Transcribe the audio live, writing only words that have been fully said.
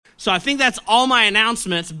So I think that's all my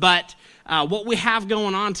announcements, but what we have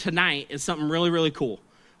going on tonight is something really, really cool.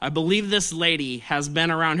 I believe this lady has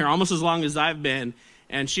been around here almost as long as I've been,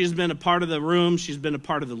 and she's been a part of the room. She's been a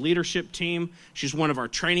part of the leadership team. She's one of our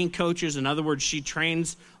training coaches. In other words, she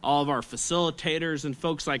trains all of our facilitators and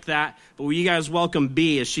folks like that. But will you guys welcome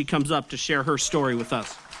B as she comes up to share her story with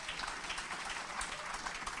us?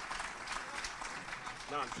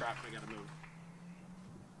 No, I'm trapped. I got to move.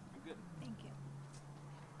 I'm good. Thank you.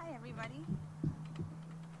 Hi, everybody.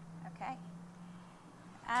 Okay.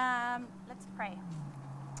 Let's pray.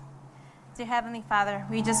 Dear Heavenly Father,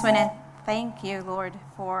 we just want to thank you, Lord,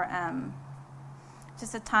 for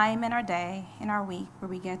just a time in our day, in our week, where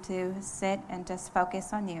we get to sit and just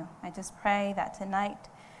focus on you. I just pray that tonight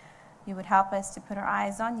you would help us to put our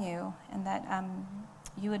eyes on you, and that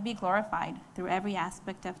you would be glorified through every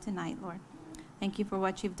aspect of tonight, Lord. Thank you for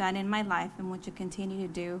what you've done in my life and what you continue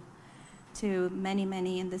to do to many,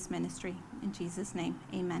 many in this ministry. In Jesus' name,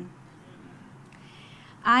 amen.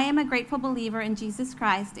 I am a grateful believer in Jesus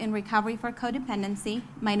Christ in recovery for codependency.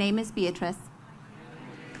 My name is Beatrice.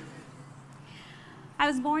 I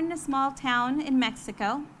was born in a small town in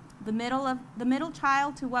Mexico, the middle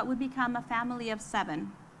child to what would become a family of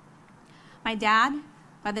 7. My dad,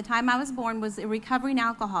 by the time I was born, was a recovering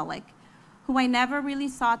alcoholic who I never really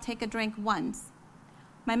saw take a drink once.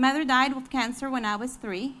 My mother died with cancer when I was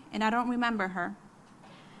 3, and I don't remember her.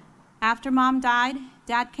 After Mom died,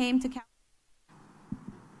 Dad came to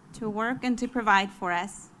work and to provide for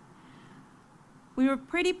us. We were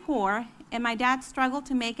pretty poor, and my dad struggled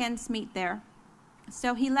to make ends meet there.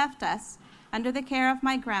 So he left us under the care of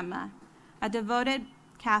my grandma, a devoted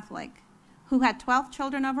Catholic, who had 12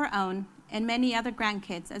 children of her own and many other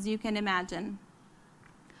grandkids, as you can imagine.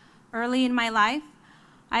 Early in my life,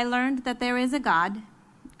 I learned that there is a God.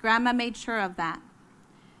 Grandma made sure of that.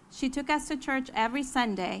 She took us to church every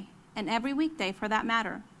Sunday, and every weekday for that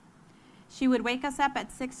matter. She would wake us up at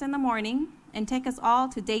 6 in the morning and take us all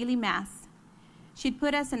to daily mass. She'd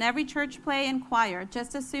put us in every church play and choir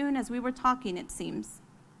just as soon as we were talking, it seems.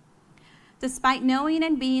 Despite knowing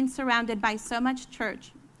and being surrounded by so much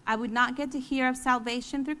church, I would not get to hear of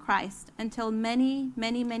salvation through Christ until many,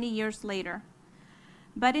 many, many years later.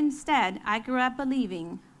 But instead, I grew up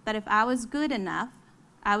believing that if I was good enough,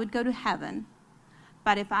 I would go to heaven.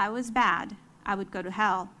 But if I was bad, I would go to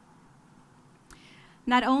hell.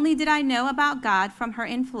 Not only did I know about God from her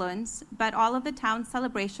influence, but all of the town's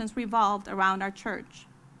celebrations revolved around our church.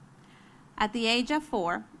 At the age of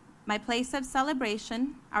 4, my place of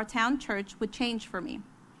celebration, our town church, would change for me.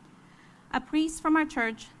 A priest from our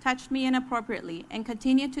church touched me inappropriately and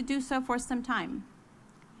continued to do so for some time.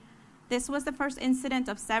 This was the first incident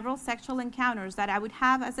of several sexual encounters that I would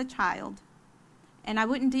have as a child, and I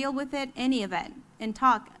wouldn't deal with any of it, and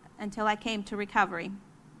talk until I came to recovery.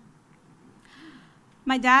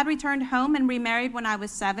 My dad returned home and remarried when I was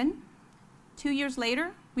 7. 2 years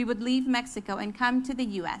later, we would leave Mexico and come to the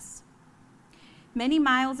U.S., many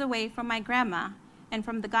miles away from my grandma and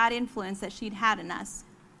from the God influence that she'd had in us.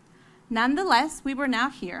 Nonetheless, we were now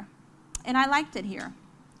here, and I liked it here.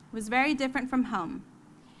 It was very different from home.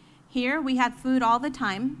 Here, we had food all the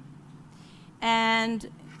time, and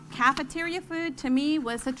cafeteria food to me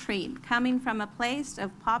was a treat. Coming from a place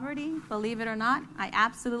of poverty, believe it or not, I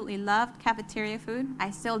absolutely loved cafeteria food.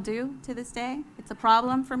 I still do to this day. It's a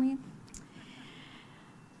problem for me.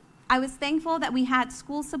 I was thankful that we had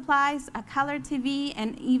school supplies, a color TV,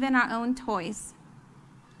 and even our own toys.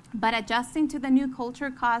 But adjusting to the new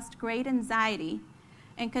culture caused great anxiety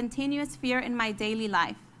and continuous fear in my daily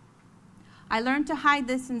life. I learned to hide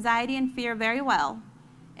this anxiety and fear very well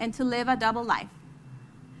and to live a double life.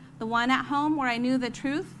 The one at home where I knew the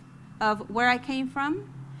truth of where I came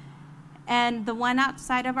from, and the one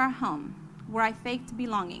outside of our home where I faked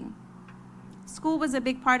belonging. School was a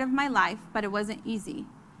big part of my life, but it wasn't easy.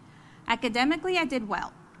 Academically, I did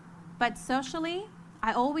well, but socially,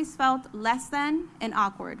 I always felt less than and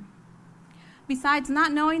awkward. Besides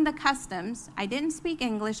not knowing the customs, I didn't speak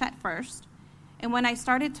English at first, and when I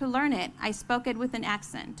started to learn it, I spoke it with an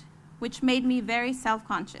accent, which made me very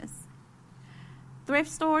self-conscious.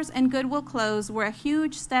 Thrift stores and Goodwill clothes were a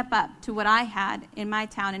huge step up to what I had in my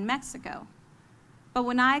town in Mexico. But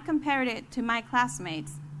when I compared it to my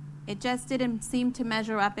classmates, it just didn't seem to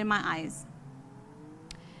measure up in my eyes.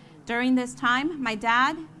 During this time, my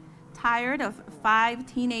dad, tired of 5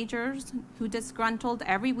 teenagers who disgruntled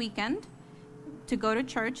every weekend to go to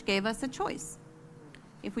church, gave us a choice,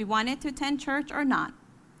 if we wanted to attend church or not.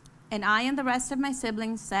 And I and the rest of my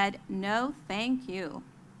siblings said, no, thank you.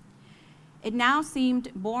 It now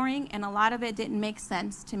seemed boring, and a lot of it didn't make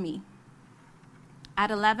sense to me. At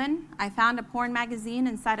 11, I found a porn magazine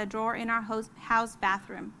inside a drawer in our house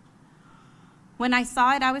bathroom. When I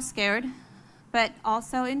saw it, I was scared, but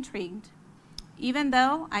also intrigued. Even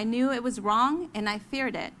though I knew it was wrong and I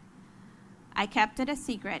feared it, I kept it a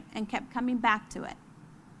secret and kept coming back to it.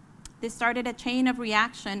 This started a chain of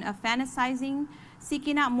reaction of fantasizing,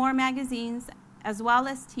 seeking out more magazines, as well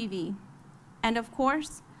as TV, and of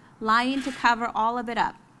course, lying to cover all of it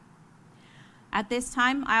up. At this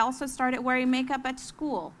time, I also started wearing makeup at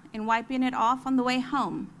school and wiping it off on the way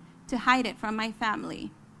home to hide it from my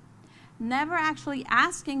family, never actually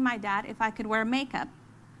asking my dad if I could wear makeup,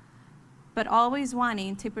 but always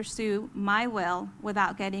wanting to pursue my will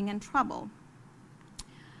without getting in trouble.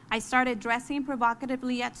 I started dressing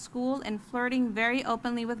provocatively at school and flirting very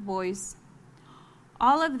openly with boys.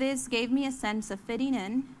 All of this gave me a sense of fitting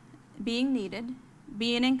in, being needed,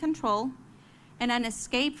 being in control, and an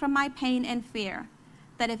escape from my pain and fear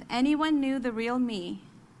that if anyone knew the real me,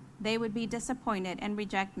 they would be disappointed and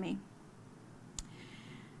reject me.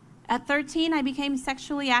 At 13, I became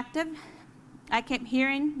sexually active. I kept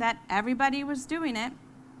hearing that everybody was doing it,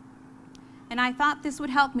 and I thought this would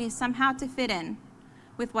help me somehow to fit in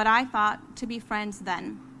with what I thought to be friends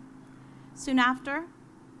then. Soon after,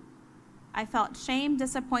 I felt shame,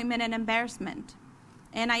 disappointment, and embarrassment.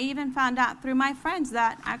 And I even found out through my friends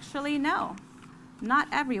that actually, no, not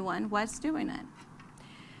everyone was doing it.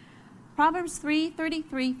 Proverbs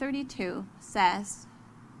 3:33-32 says,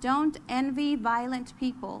 "Don't envy violent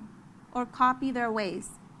people or copy their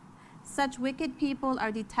ways. Such wicked people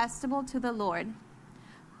are detestable to the Lord,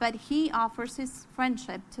 but he offers his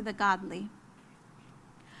friendship to the godly."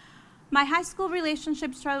 My high school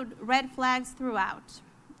relationship showed red flags throughout.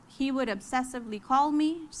 He would obsessively call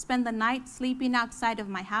me, spend the night sleeping outside of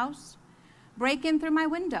my house, break in through my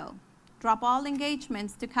window, drop all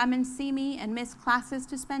engagements to come and see me, and miss classes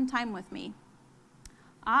to spend time with me.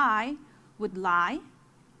 I would lie,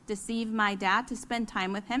 deceive my dad to spend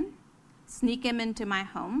time with him, sneak him into my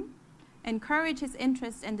home, encourage his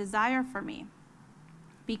interest and desire for me,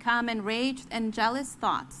 become enraged and jealous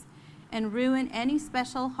thoughts, and ruin any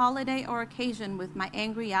special holiday or occasion with my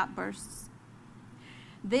angry outbursts.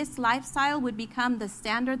 This lifestyle would become the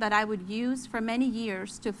standard that I would use for many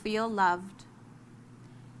years to feel loved.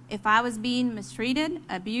 If I was being mistreated,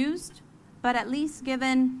 abused, but at least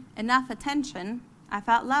given enough attention, I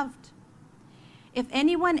felt loved. If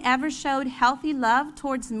anyone ever showed healthy love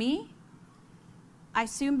towards me, I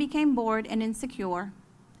soon became bored and insecure,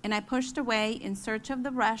 and I pushed away in search of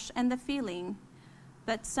the rush and the feeling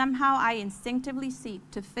that somehow I instinctively seek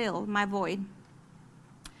to fill my void.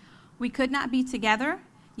 We could not be together,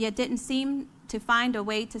 yet didn't seem to find a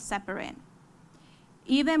way to separate,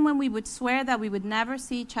 even when we would swear that we would never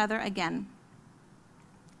see each other again.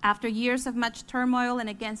 After years of much turmoil and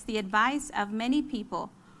against the advice of many people,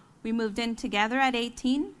 we moved in together at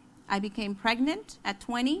 18. I became pregnant at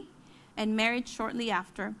 20 and married shortly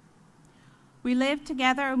after. We lived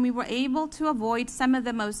together and we were able to avoid some of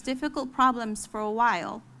the most difficult problems for a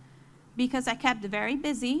while because I kept very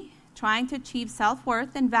busy trying to achieve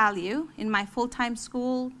self-worth and value in my full-time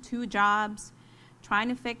school, 2 jobs, trying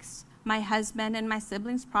to fix my husband and my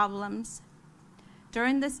siblings' problems.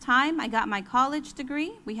 During this time, I got my college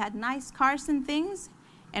degree. We had nice cars and things,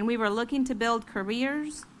 and we were looking to build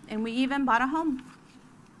careers, and we even bought a home.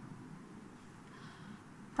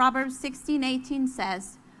 Proverbs 16:18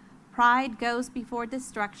 says, "Pride goes before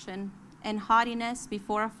destruction, and haughtiness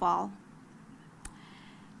before a fall."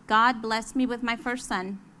 God blessed me with my first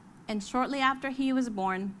son, and shortly after he was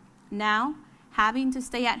born, now, having to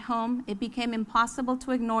stay at home, it became impossible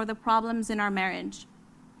to ignore the problems in our marriage.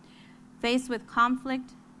 Faced with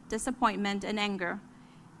conflict, disappointment, and anger,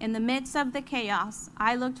 in the midst of the chaos,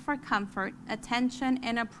 I looked for comfort, attention,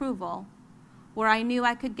 and approval where I knew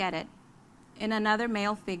I could get it, in another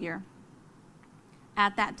male figure.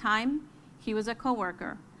 At that time, he was a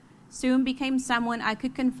coworker, soon became someone I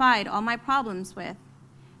could confide all my problems with,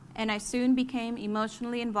 and I soon became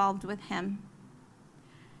emotionally involved with him.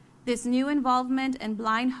 This new involvement and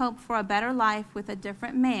blind hope for a better life with a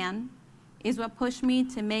different man is what pushed me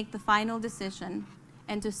to make the final decision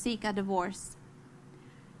and to seek a divorce.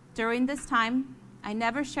 During this time, I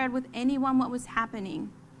never shared with anyone what was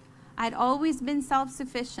happening. I'd always been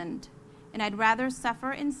self-sufficient, and I'd rather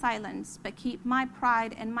suffer in silence but keep my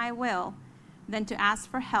pride and my will than to ask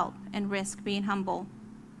for help and risk being humble.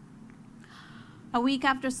 A week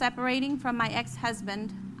after separating from my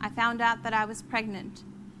ex-husband, I found out that I was pregnant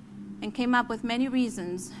and came up with many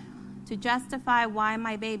reasons to justify why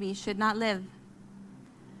my baby should not live.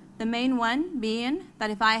 The main one being that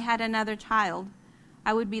if I had another child,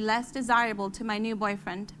 I would be less desirable to my new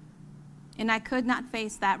boyfriend. and I could not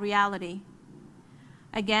face that reality.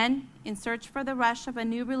 Again, in search for the rush of a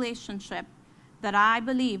new relationship that I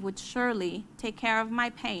believe would surely take care of my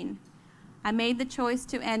pain, I made the choice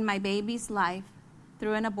to end my baby's life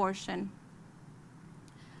through an abortion.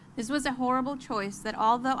 This was a horrible choice that,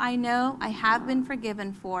 although I know I have been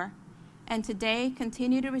forgiven for, and today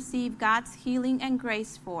continue to receive God's healing and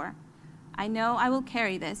grace for, I know I will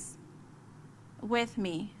carry this with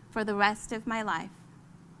me for the rest of my life.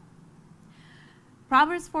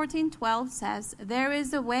 Proverbs 14:12 says, "There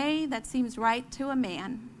is a way that seems right to a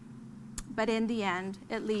man, but in the end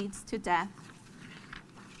it leads to death."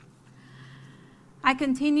 I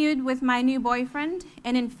continued with my new boyfriend,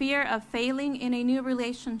 and in fear of failing in a new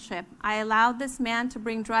relationship, I allowed this man to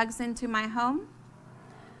bring drugs into my home.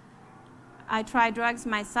 I tried drugs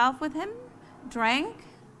myself with him, drank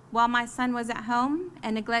while my son was at home,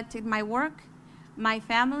 and neglected my work, my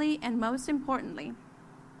family, and most importantly,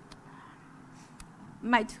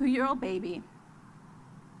 my 2-year-old baby.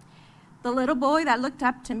 The little boy that looked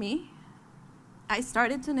up to me, I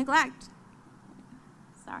started to neglect.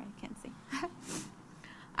 Sorry, I can't see.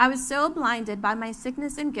 I was so blinded by my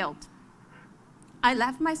sickness and guilt. I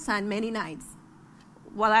left my son many nights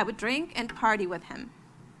while I would drink and party with him.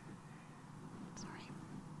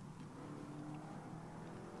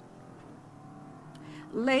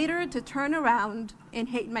 Later, to turn around and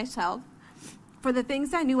hate myself for the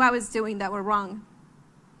things I knew I was doing that were wrong.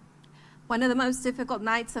 One of the most difficult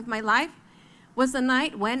nights of my life was the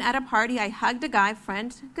night when, at a party, I hugged a guy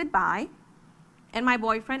friend goodbye, and my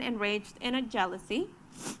boyfriend, enraged in a jealousy,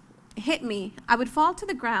 hit me. I would fall to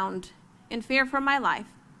the ground in fear for my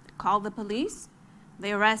life. Called the police.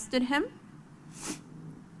 They arrested him.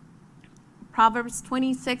 Proverbs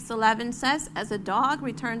 26:11 says, "As a dog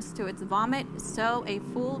returns to its vomit, so a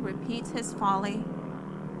fool repeats his folly."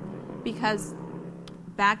 Because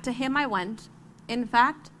back to him I went. In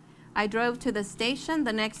fact, I drove to the station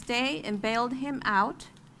the next day and bailed him out,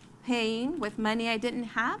 paying with money I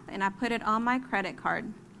didn't have, and I put it on my credit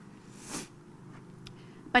card.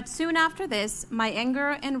 But soon after this, my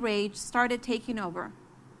anger and rage started taking over.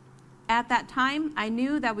 At that time, I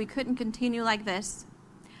knew that we couldn't continue like this.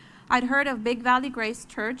 I'd heard of Big Valley Grace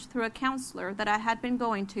Church through a counselor that I had been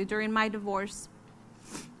going to during my divorce.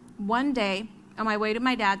 One day, on my way to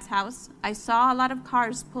my dad's house, I saw a lot of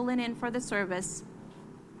cars pulling in for the service.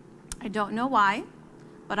 I don't know why,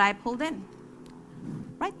 but I pulled in.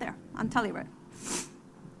 Right there on Tully Road.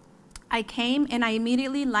 I came and I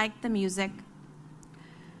immediately liked the music.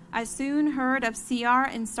 I soon heard of CR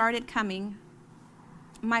and started coming.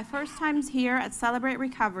 My first times here at Celebrate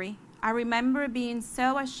Recovery, I remember being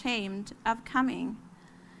so ashamed of coming.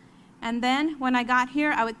 And then when I got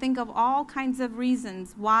here, I would think of all kinds of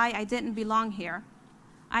reasons why I didn't belong here.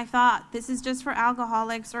 I thought, this is just for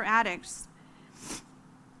alcoholics or addicts.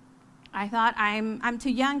 I thought, I'm too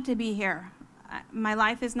young to be here. My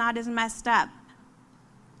life is not as messed up.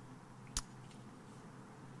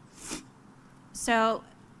 So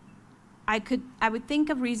I would think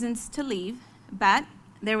of reasons to leave, but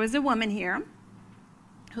there was a woman here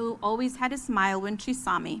who always had a smile when she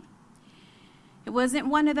saw me. It wasn't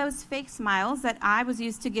one of those fake smiles that I was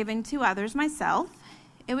used to giving to others myself.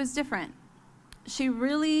 It was different. She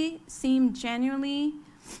really seemed genuinely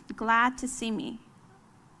glad to see me.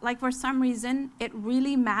 Like for some reason, it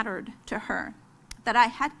really mattered to her that I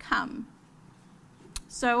had come.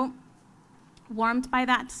 So, warmed by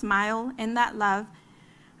that smile and that love,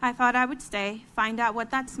 I thought I would stay, find out what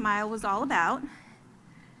that smile was all about.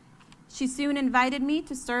 She soon invited me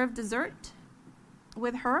to serve dessert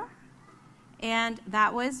with her, and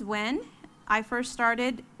that was when I first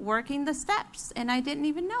started working the steps, and I didn't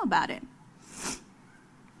even know about it.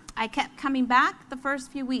 I kept coming back the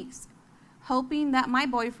first few weeks, hoping that my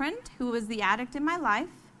boyfriend, who was the addict in my life,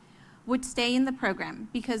 would stay in the program,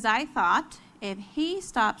 because I thought if he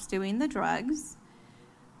stops doing the drugs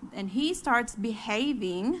and he starts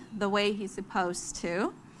behaving the way he's supposed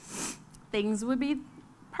to, things would be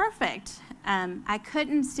perfect. I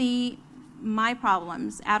couldn't see my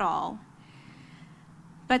problems at all.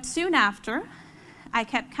 But soon after, I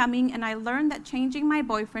kept coming, and I learned that changing my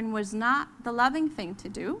boyfriend was not the loving thing to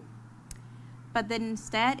do, but that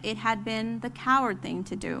instead it had been the coward thing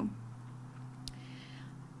to do.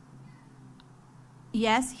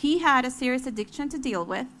 Yes, he had a serious addiction to deal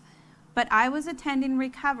with, but I was attending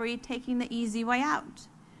recovery, taking the easy way out.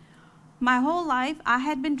 My whole life, I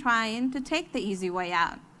had been trying to take the easy way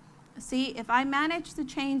out. See, if I managed to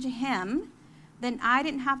change him, then I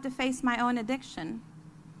didn't have to face my own addiction.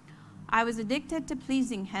 I was addicted to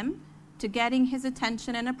pleasing him, to getting his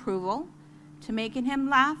attention and approval, to making him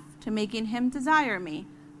laugh, to making him desire me,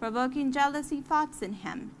 provoking jealousy thoughts in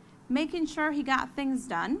him, making sure he got things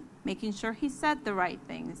done, making sure he said the right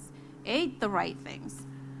things, ate the right things,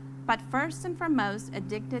 but first and foremost,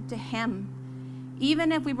 addicted to him.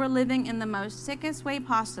 Even if we were living in the most sickest way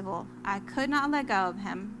possible, I could not let go of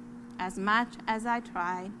him. As much as I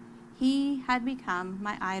tried, he had become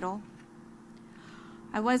my idol.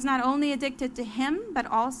 I was not only addicted to him, but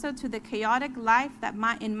also to the chaotic life that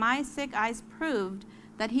in my sick eyes proved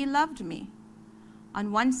that he loved me.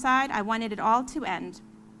 On one side, I wanted it all to end.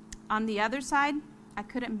 On the other side, I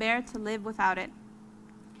couldn't bear to live without it.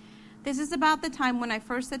 This is about the time when I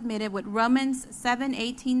first admitted what Romans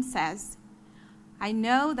 7:18 says, I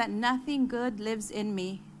know that nothing good lives in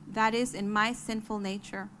me, that is, in my sinful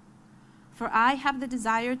nature. For I have the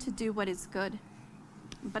desire to do what is good,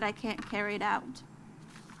 but I can't carry it out.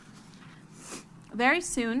 Very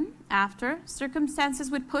soon after, circumstances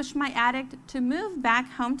would push my addict to move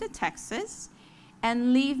back home to Texas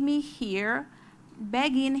and leave me here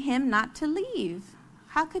begging him not to leave.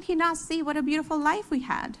 How could he not see what a beautiful life we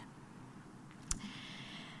had?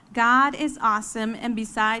 God is awesome, and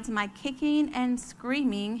besides my kicking and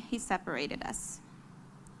screaming, he separated us.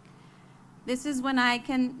 This is when I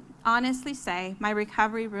can honestly say my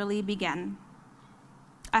recovery really began.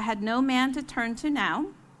 I had no man to turn to now,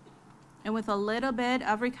 and with a little bit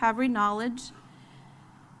of recovery knowledge,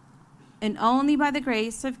 and only by the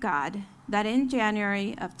grace of God, that in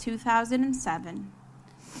January of 2007,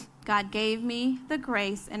 God gave me the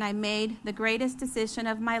grace, and I made the greatest decision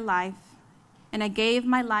of my life, and I gave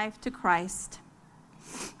my life to Christ.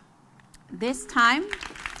 This time,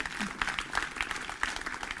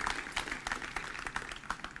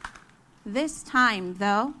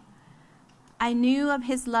 though, I knew of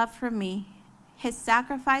his love for me, his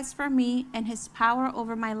sacrifice for me, and his power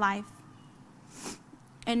over my life.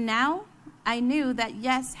 And now I knew that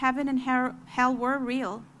yes, heaven and hell were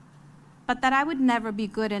real, but that I would never be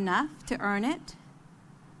good enough to earn it,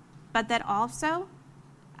 but that also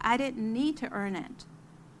I didn't need to earn it,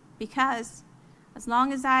 because as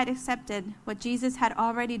long as I had accepted what Jesus had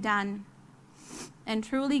already done and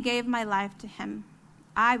truly gave my life to him,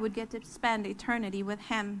 I would get to spend eternity with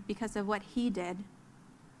him because of what he did.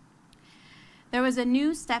 There was a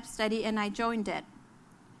new step study, and I joined it.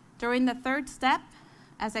 During the third step,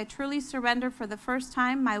 as I truly surrendered for the first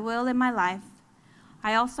time my will in my life,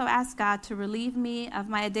 I also asked God to relieve me of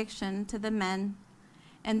my addiction to the men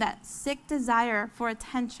and that sick desire for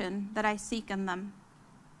attention that I seek in them.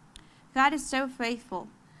 God is so faithful.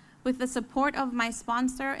 With the support of my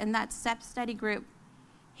sponsor and that step study group,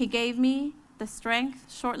 he gave me the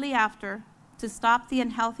strength shortly after to stop the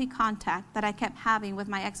unhealthy contact that I kept having with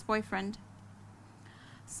my ex-boyfriend.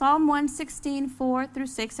 Psalm 116,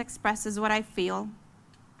 4-6 expresses what I feel.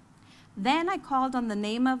 Then I called on the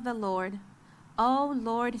name of the Lord. O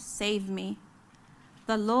Lord, save me.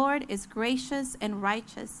 The Lord is gracious and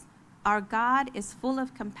righteous. Our God is full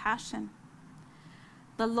of compassion.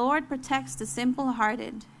 The Lord protects the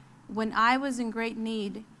simple-hearted. When I was in great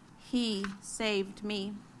need, he saved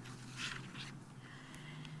me.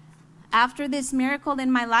 After this miracle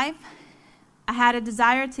in my life, I had a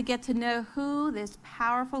desire to get to know who this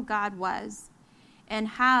powerful God was and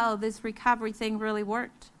how this recovery thing really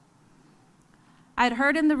worked. I'd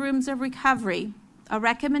heard in the rooms of recovery a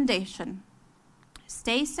recommendation: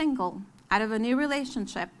 stay single out of a new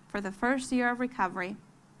relationship for the first year of recovery.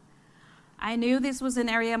 I knew this was an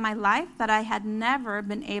area of my life that I had never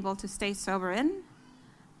been able to stay sober in,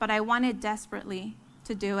 but I wanted desperately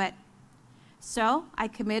to do it. So I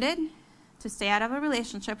committed to stay out of a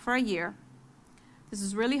relationship for a year. This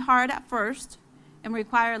is really hard at first and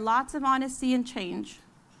required lots of honesty and change.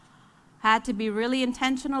 I had to be really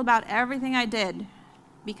intentional about everything I did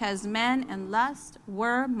because men and lust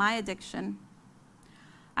were my addiction.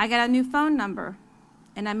 I got a new phone number,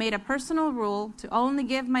 and I made a personal rule to only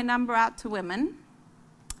give my number out to women.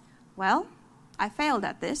 Well, I failed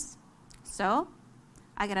at this, so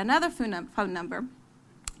I got another phone number,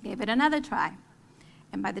 gave it another try,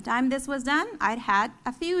 and by the time this was done, I'd had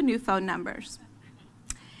a few new phone numbers.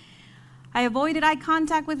 I avoided eye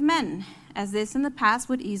contact with men, as this in the past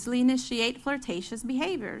would easily initiate flirtatious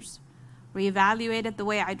behaviors, reevaluated the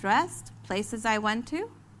way I dressed, places I went to,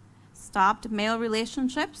 stopped male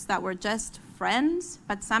relationships that were just friends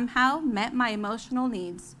but somehow met my emotional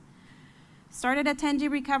needs, started attending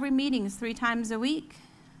recovery meetings 3 times a week,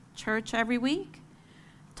 church every week,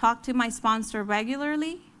 talked to my sponsor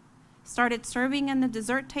regularly, started serving in the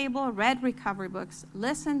dessert table, read recovery books,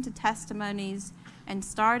 listened to testimonies, and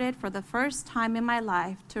started for the first time in my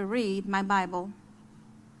life to read my Bible.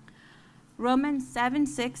 Romans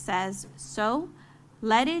 7:6 says, "So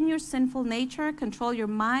Letting your sinful nature control your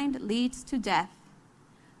mind leads to death,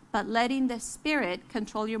 but letting the Spirit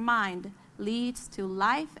control your mind leads to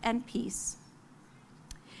life and peace.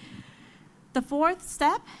 The fourth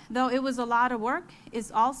step, though it was a lot of work,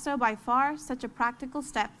 is also by far such a practical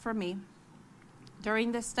step for me.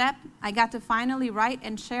 During this step, I got to finally write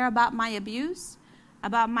and share about my abuse,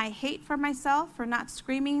 about my hate for myself for not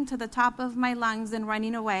screaming to the top of my lungs and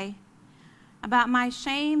running away, about my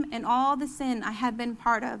shame and all the sin I had been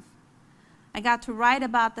part of. I got to write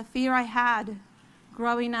about the fear I had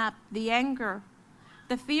growing up, the anger,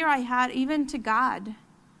 the fear I had even to God,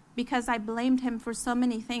 because I blamed him for so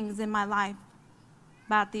many things in my life,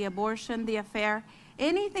 about the abortion, the affair,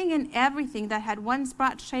 anything and everything that had once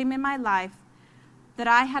brought shame in my life that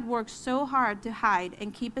I had worked so hard to hide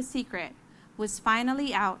and keep a secret was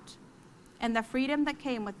finally out, and the freedom that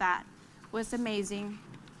came with that was amazing.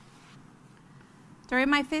 During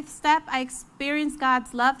my fifth step, I experienced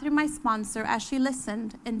God's love through my sponsor as she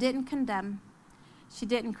listened and didn't condemn. She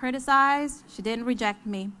didn't criticize, she didn't reject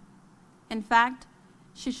me. In fact,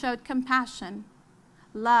 she showed compassion,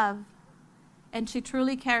 love, and she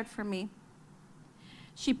truly cared for me.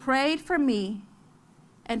 She prayed for me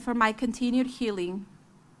and for my continued healing.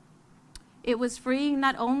 It was freeing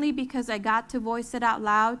not only because I got to voice it out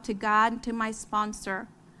loud to God and to my sponsor,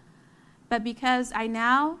 but because I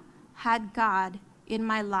now had God in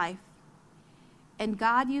my life. And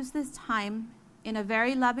God used this time in a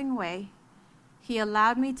very loving way. He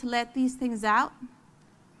allowed me to let these things out,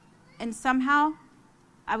 and somehow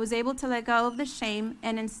I was able to let go of the shame,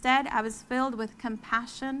 and instead I was filled with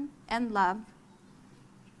compassion and love.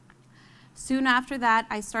 Soon after that,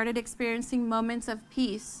 I started experiencing moments of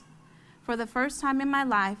peace for the first time in my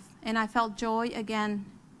life, and I felt joy again.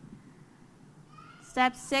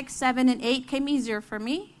 Steps 6, 7, and 8 came easier for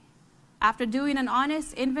me. After doing an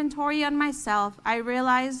honest inventory on myself, I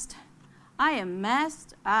realized I am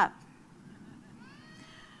messed up.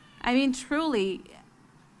 I mean, truly,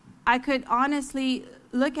 I could honestly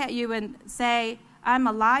look at you and say, I'm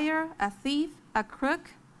a liar, a thief, a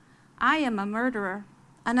crook. I am a murderer,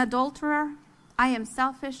 an adulterer. I am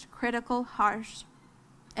selfish, critical, harsh,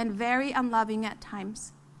 and very unloving at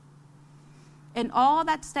times. And all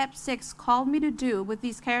that step 6 called me to do with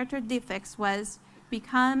these character defects was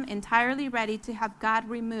become entirely ready to have God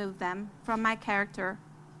remove them from my character.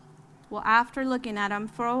 Well, after looking at them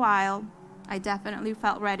for a while, I definitely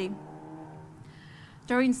felt ready.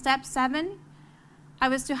 During step 7, I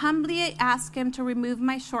was to humbly ask him to remove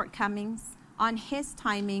my shortcomings on his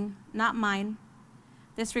timing, not mine.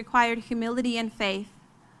 This required humility and faith,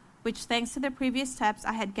 which, thanks to the previous steps,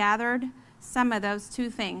 I had gathered some of those two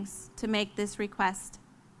things to make this request.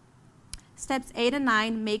 Steps 8 and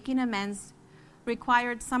 9, making amends,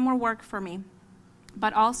 required some more work for me,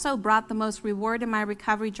 but also brought the most reward in my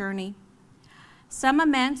recovery journey. Some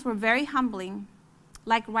amends were very humbling,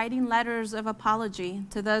 like writing letters of apology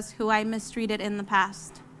to those who I mistreated in the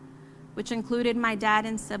past, which included my dad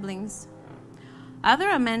and siblings. Other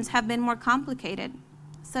amends have been more complicated,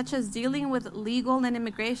 such as dealing with legal and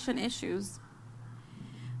immigration issues.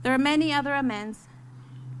 There are many other amends,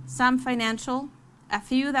 some financial, a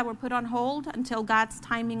few that were put on hold until God's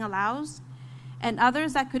timing allows, and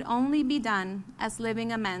others that could only be done as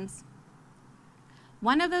living amends.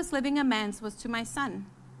 One of those living amends was to my son.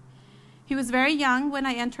 He was very young when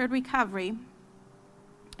I entered recovery,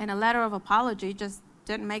 and a letter of apology just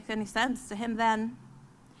didn't make any sense to him then.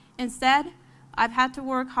 Instead, I've had to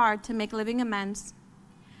work hard to make living amends.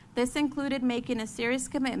 This included making a serious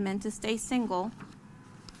commitment to stay single.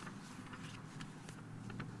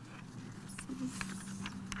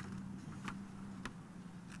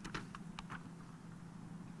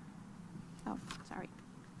 Oh, sorry.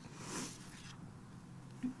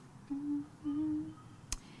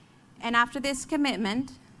 And after this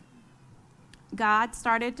commitment, God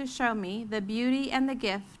started to show me the beauty and the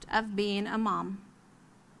gift of being a mom.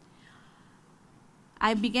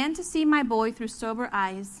 I began to see my boy through sober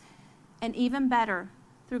eyes, and even better,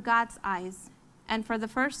 through God's eyes. And for the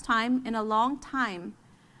first time in a long time,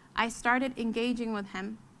 I started engaging with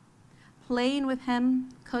him, playing with him,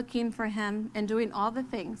 cooking for him, and doing all the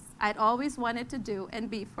things I'd always wanted to do and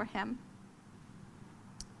be for him.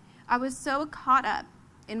 I was so caught up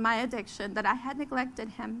in my addiction that I had neglected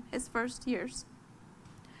him his first years.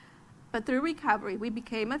 But through recovery, we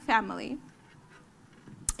became a family,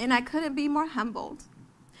 and I couldn't be more humbled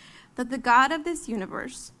that the God of this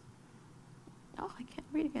universe, I can't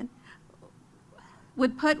read again,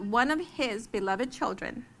 would put one of his beloved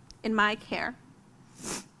children in my care.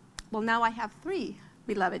 Well, now I have 3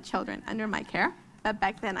 beloved children under my care, but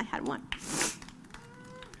back then I had 1.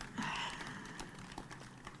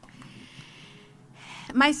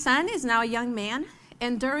 My son is now a young man,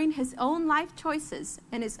 enduring his own life choices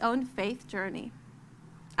and his own faith journey.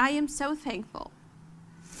 I am so thankful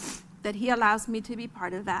that he allows me to be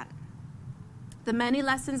part of that. The many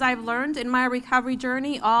lessons I've learned in my recovery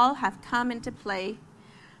journey all have come into play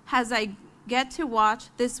as I get to watch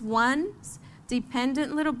this once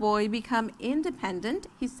dependent little boy become independent.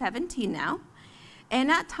 He's 17 now, and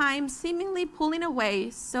at times seemingly pulling away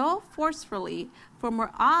so forcefully from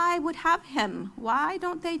where I would have him. Why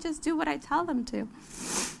don't they just do what I tell them to?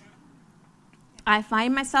 I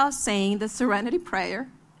find myself saying the Serenity Prayer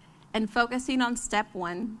and focusing on step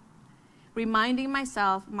 1, reminding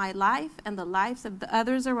myself my life and the lives of the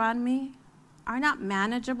others around me are not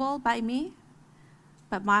manageable by me,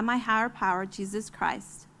 but by my higher power, Jesus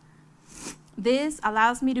Christ. This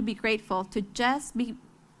allows me to be grateful to just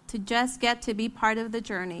get to be part of the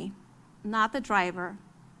journey, not the driver,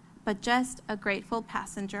 but just a grateful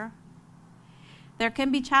passenger. There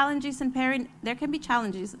can be challenges in parenting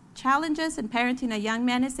a young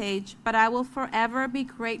man his age, but I will forever be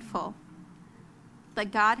grateful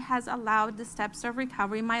that God has allowed the steps of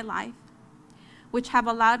recovery in my life, which have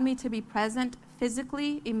allowed me to be present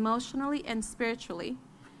physically, emotionally, and spiritually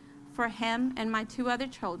for him and my 2 other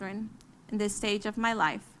children in this stage of my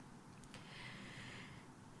life.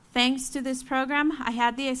 Thanks to this program, I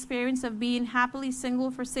had the experience of being happily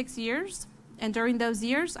single for 6 years, and during those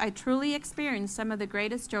years, I truly experienced some of the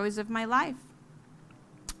greatest joys of my life.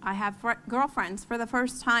 I have girlfriends for the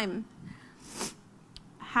first time.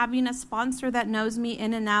 Having a sponsor that knows me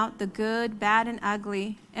in and out, the good, bad, and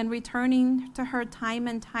ugly, and returning to her time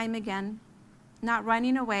and time again, not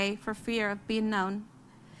running away for fear of being known.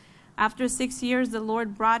 After 6 years, the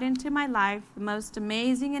Lord brought into my life the most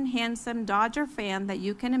amazing and handsome Dodger fan that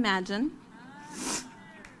you can imagine,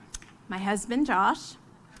 my husband, Josh.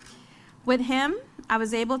 With him, I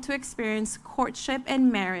was able to experience courtship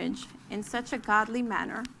and marriage in such a godly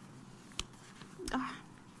manner.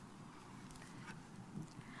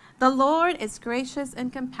 The Lord is gracious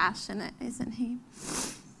and compassionate, isn't he?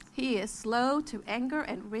 He is slow to anger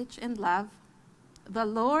and rich in love. The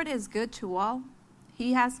Lord is good to all.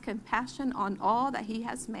 He has compassion on all that he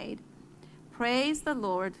has made. Praise the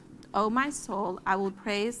Lord, O my soul. I will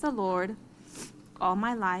praise the Lord all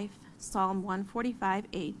my life. Psalm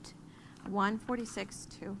 145:8,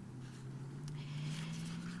 146:2.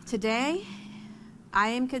 Today, I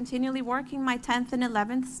am continually working my 10th and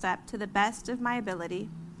 11th step to the best of my ability.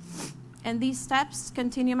 And these steps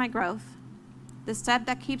continue my growth. The step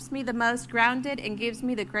that keeps me the most grounded and gives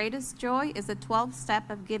me the greatest joy is the 12th step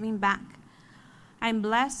of giving back. I'm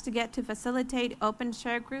blessed to get to facilitate open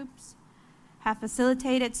share groups, have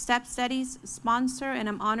facilitated step studies, sponsor, and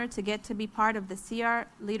I'm honored to get to be part of the CR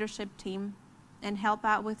leadership team and help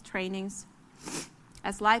out with trainings.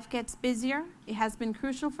 As life gets busier, it has been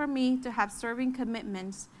crucial for me to have serving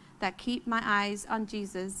commitments that keep my eyes on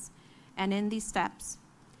Jesus and in these steps.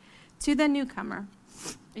 To the newcomer,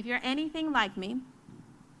 if you're anything like me,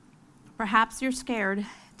 perhaps you're scared,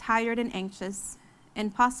 tired, and anxious,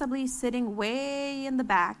 and possibly sitting way in the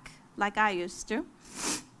back like I used to.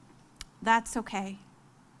 That's okay.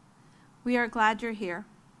 We are glad you're here.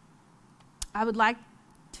 I would like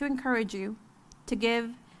to encourage you to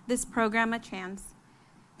give this program a chance.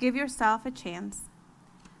 Give yourself a chance.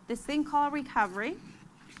 This thing called recovery,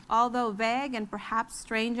 although vague and perhaps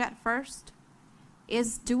strange at first,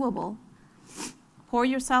 is doable. Pour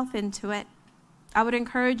yourself into it. I would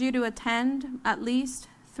encourage you to attend at least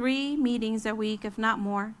 3 meetings a week, if not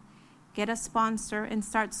more. Get a sponsor and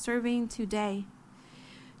start serving today.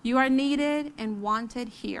 You are needed and wanted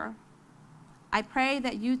here. I pray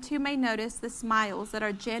that you too may notice the smiles that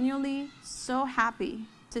are genuinely so happy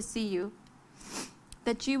to see you,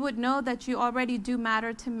 that you would know that you already do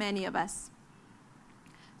matter to many of us.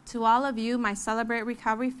 To all of you, my Celebrate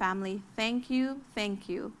Recovery family, thank you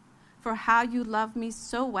for how you love me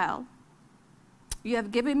so well. You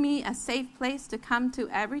have given me a safe place to come to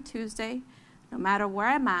every Tuesday, no matter where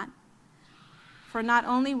I'm at, for not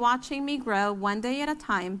only watching me grow one day at a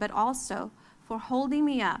time, but also for holding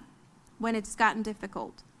me up when it's gotten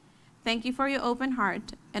difficult. Thank you for your open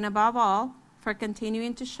heart, and above all, for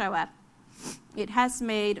continuing to show up. It has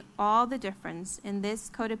made all the difference in this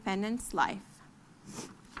codependent's life.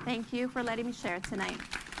 Thank you for letting me share tonight.